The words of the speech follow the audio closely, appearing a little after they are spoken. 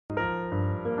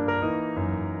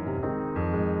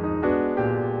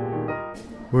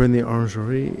We're in the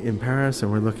Orangerie in Paris, and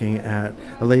we're looking at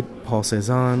a late Paul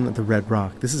Cézanne, The Red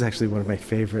Rock. This is actually one of my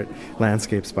favorite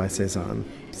landscapes by Cézanne.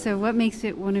 So what makes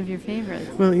it one of your favorites?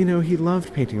 Well, he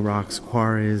loved painting rocks,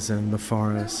 quarries, and the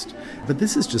forest. But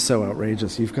this is just so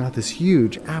outrageous. You've got this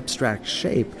huge abstract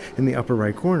shape in the upper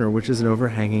right corner, which is an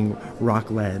overhanging rock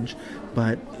ledge.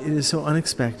 But it is so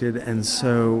unexpected and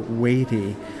so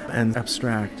weighty and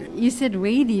abstract. You said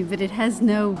weighty, but it has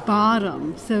no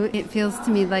bottom, so it feels to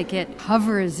me like it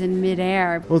hovers in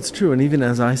midair. Well, it's true, and even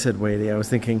as I said weighty, I was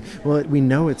thinking, well, we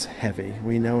know it's heavy,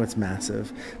 we know it's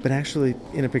massive, but actually,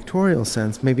 in a pictorial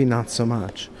sense, maybe not so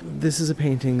much. This is a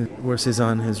painting where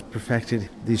Cézanne has perfected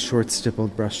these short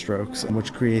stippled brushstrokes,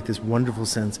 which create this wonderful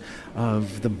sense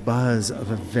of the buzz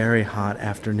of a very hot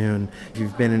afternoon. If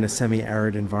you've been in a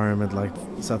semi-arid environment like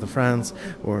south of France,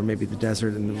 or maybe the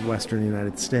desert in the western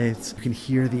United States, you can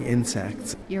hear the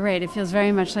insects. You're right, it feels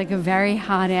very much like a very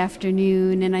hot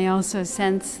afternoon, and I also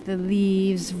sense the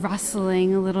leaves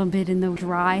rustling a little bit in the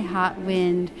dry, hot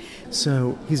wind.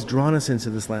 So he's drawn us into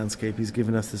this landscape. He's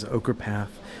given us this ochre path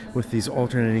with these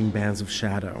alternating bands of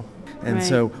shadow. And right.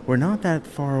 So we're not that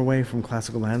far away from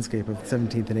classical landscape of the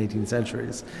 17th and 18th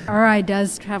centuries. Our eye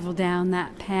does travel down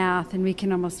that path, and we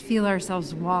can almost feel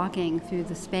ourselves walking through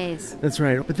the space. That's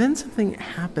right. But then something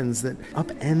happens that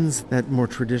upends that more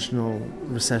traditional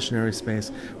recessionary space,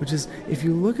 which is if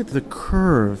you look at the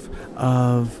curve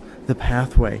of the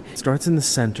pathway, it starts in the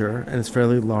center and it's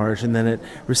fairly large, and then it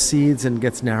recedes and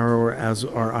gets narrower as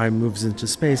our eye moves into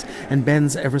space and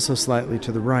bends ever so slightly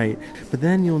to the right. But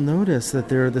then you'll notice that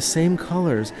there are the same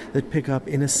colors that pick up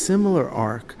in a similar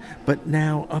arc, but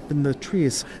now up in the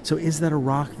trees. So is that a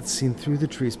rock that's seen through the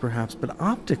trees perhaps, but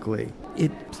optically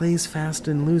it plays fast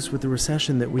and loose with the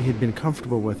recession that we had been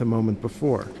comfortable with a moment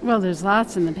before. Well, there's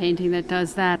lots in the painting that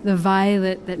does that. The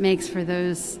violet that makes for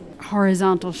those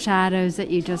horizontal shadows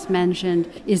that you just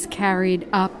mentioned is carried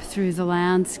up through the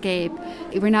landscape.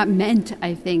 We're not meant,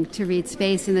 I think, to read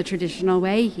space in the traditional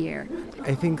way here.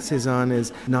 I think Cézanne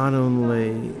is not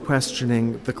only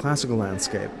questioning the classical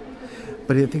landscape,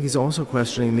 but I think he's also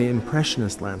questioning the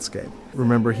Impressionist landscape.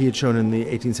 Remember, he had shown in the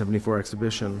 1874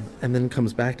 exhibition, and then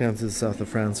comes back down to the south of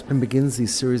France and begins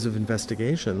these series of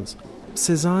investigations.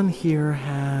 Cézanne here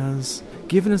has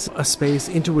given us a space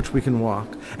into which we can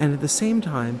walk, and at the same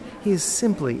time, he is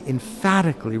simply,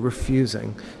 emphatically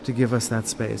refusing to give us that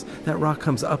space. That rock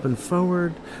comes up and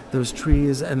forward, those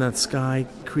trees and that sky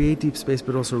create deep space,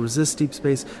 but also resist deep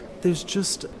space. There's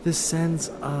just this sense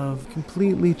of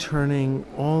completely turning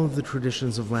all of the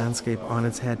traditions of landscape on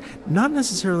its head, not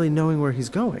necessarily knowing where he's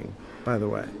going, by the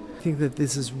way. I think that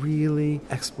this is really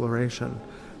exploration,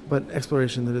 but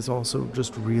exploration that is also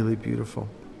just really beautiful.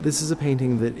 This is a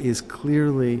painting that is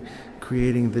clearly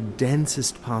creating the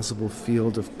densest possible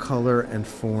field of color and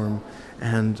form,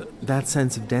 and that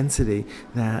sense of density,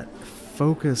 that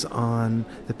focus on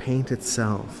the paint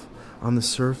itself, on the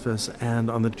surface and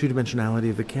on the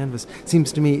two-dimensionality of the canvas,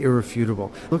 seems to me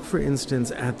irrefutable. Look, for instance,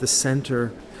 at the center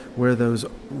where those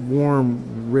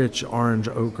warm, rich orange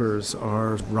ochres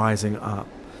are rising up,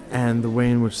 and the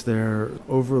way in which they're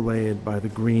overlaid by the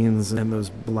greens and those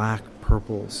black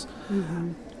purples.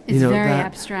 Mm-hmm. It's very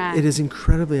abstract. It is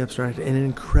incredibly abstract and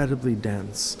incredibly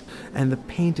dense. And the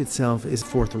paint itself is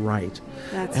forthright.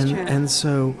 That's true. And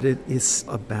so it is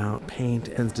about paint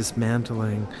and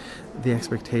dismantling the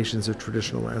expectations of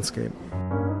traditional landscape.